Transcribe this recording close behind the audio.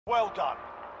Well done.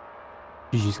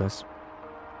 GG's, guys.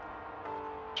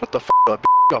 Shut the f up,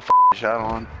 got shot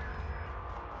on.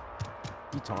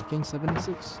 You talking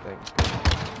 76? Thanks.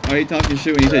 Why are you talking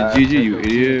shit when you said GG, you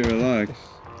idiot? Relax.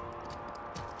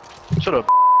 Shut up,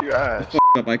 your ass. F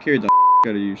up, I carried the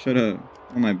out of you. Shut up.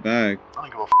 On my back. I don't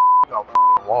give a you got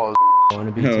walls.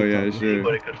 Oh yeah, sure.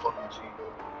 Anybody could fucking cheat.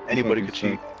 Anybody could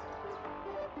cheat.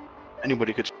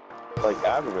 Anybody could cheat. Like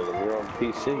algorithm, you're on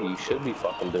PC, you should be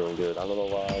fucking doing good. I don't know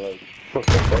why, like, what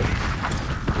the fuck?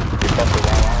 You're fucking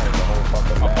wild out the whole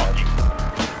fucking match.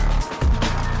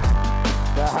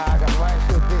 Nah, I got right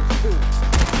to this too.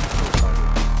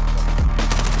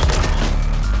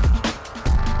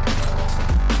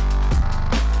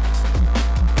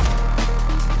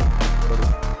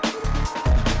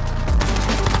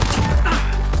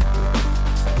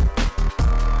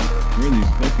 Where are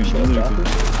these fucking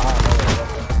others?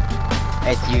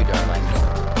 It's you, darling.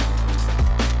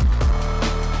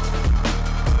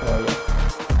 Oh, yeah.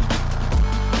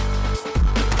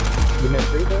 You meant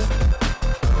reboot?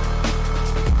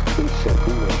 Who said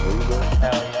who was reboot?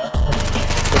 Hell yeah.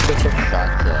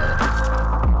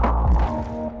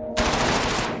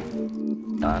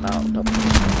 Nah, no.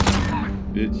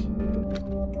 Bitch.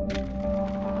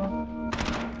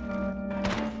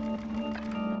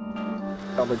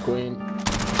 Cover queen.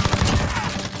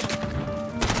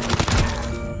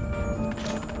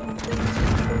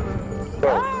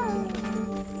 Bro,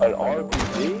 an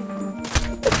RPG?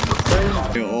 That's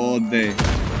crazy. Yo, all day.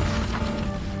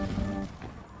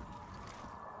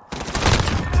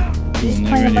 You'll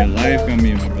never in your life on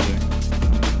me, my brother.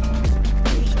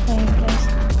 You're just playing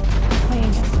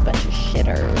against a bunch of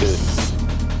shitters.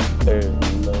 There's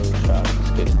no shot to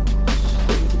get it.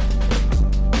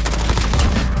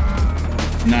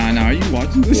 Nah, are you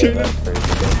watching this right now? That's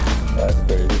crazy, bro. That's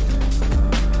crazy.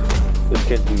 This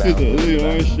kid's mad. Dude, the only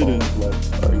hard shit is.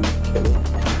 Are you kidding?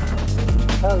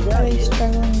 Are they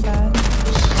struggling bad?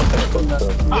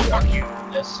 Fuck you.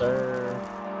 Yes, sir.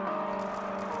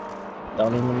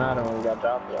 Don't even matter when we got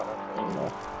Joppy on it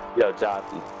anymore. Yo,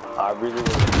 Joppy, I really want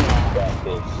to see that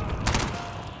bitch.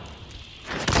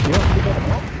 You don't pick up a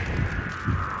ball?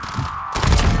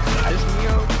 I just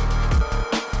Neo.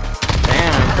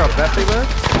 Damn, look how fast they were.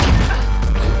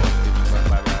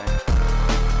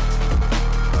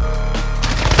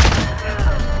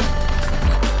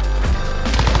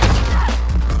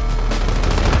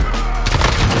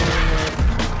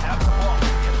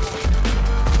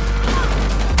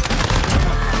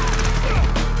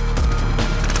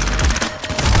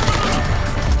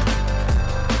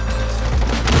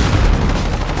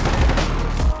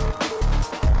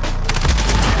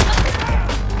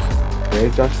 Hey,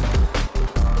 Josh.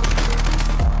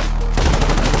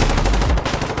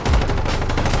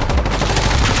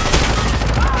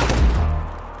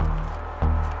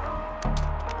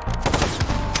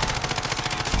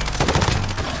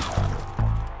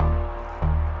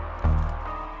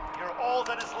 You're all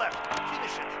that is left.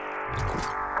 Finish it.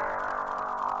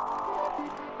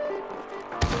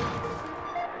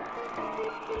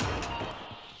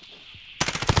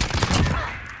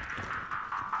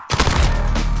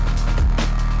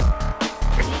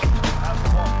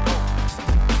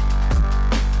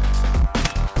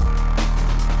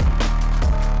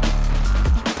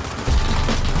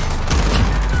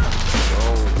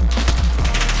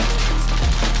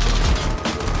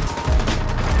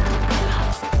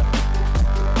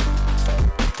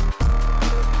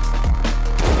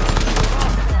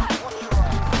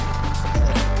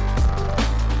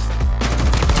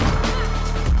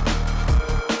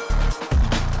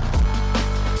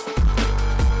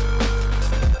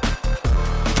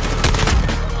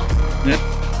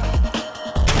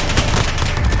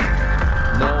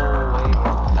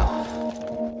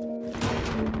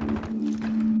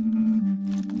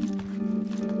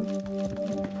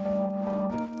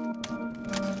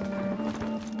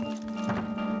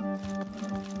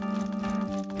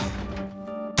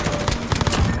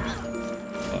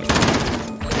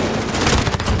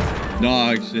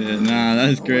 Dog shit. Nah,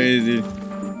 that's crazy.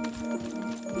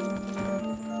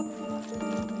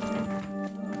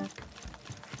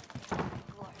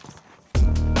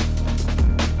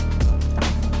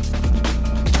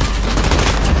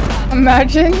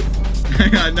 Imagine.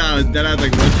 Nah, then I was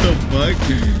like, what the fuck?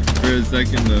 For a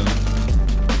second though.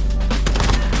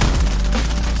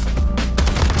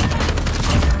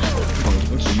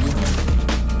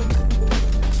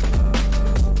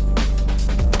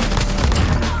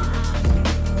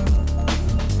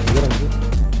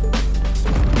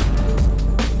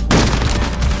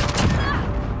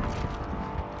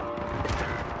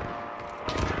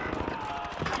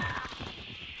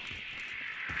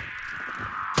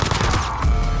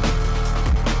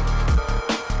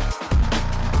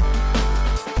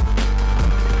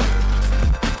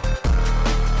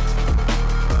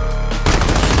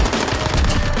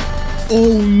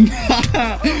 Oh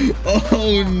nah.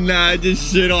 Oh nah, I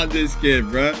just shit on this kid,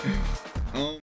 bruh. Oh.